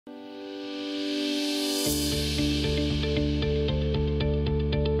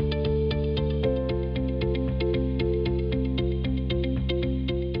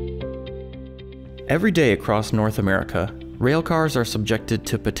Every day across North America, railcars are subjected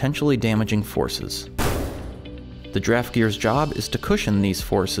to potentially damaging forces. The draft gear's job is to cushion these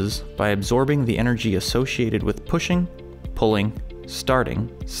forces by absorbing the energy associated with pushing, pulling,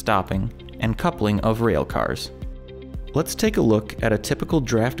 starting, stopping, and coupling of railcars. Let's take a look at a typical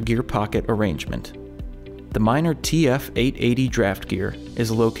draft gear pocket arrangement. The minor TF880 draft gear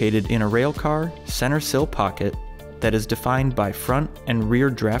is located in a railcar center sill pocket that is defined by front and rear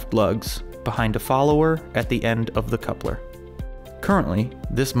draft lugs behind a follower at the end of the coupler. Currently,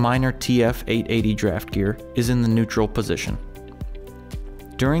 this minor TF880 draft gear is in the neutral position.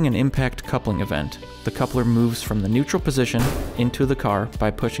 During an impact coupling event, the coupler moves from the neutral position into the car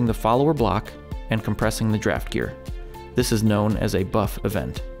by pushing the follower block and compressing the draft gear. This is known as a buff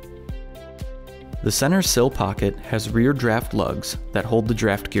event. The center sill pocket has rear draft lugs that hold the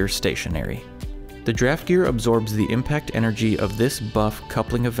draft gear stationary. The draft gear absorbs the impact energy of this buff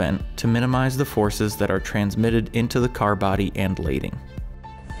coupling event to minimize the forces that are transmitted into the car body and lading.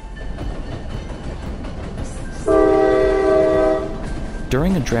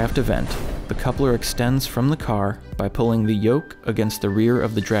 During a draft event, the coupler extends from the car by pulling the yoke against the rear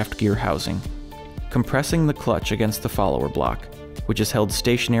of the draft gear housing, compressing the clutch against the follower block, which is held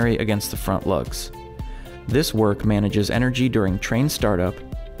stationary against the front lugs. This work manages energy during train startup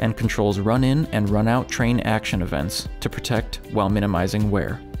and controls run-in and run-out train action events to protect while minimizing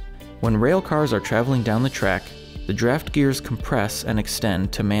wear. When railcars are traveling down the track, the draft gears compress and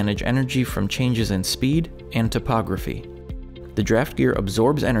extend to manage energy from changes in speed and topography. The draft gear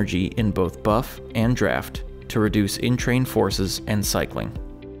absorbs energy in both buff and draft to reduce in-train forces and cycling.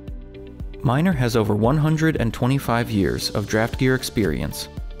 Minor has over 125 years of draft gear experience,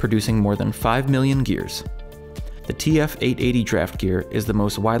 producing more than 5 million gears. The TF880 draft gear is the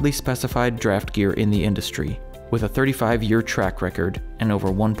most widely specified draft gear in the industry, with a 35-year track record and over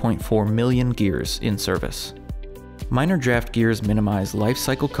 1.4 million gears in service. Minor draft gears minimize life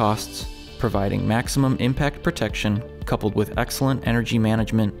cycle costs, providing maximum impact protection coupled with excellent energy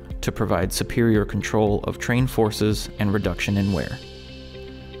management to provide superior control of train forces and reduction in wear.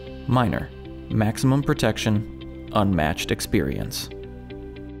 Minor, maximum protection, unmatched experience.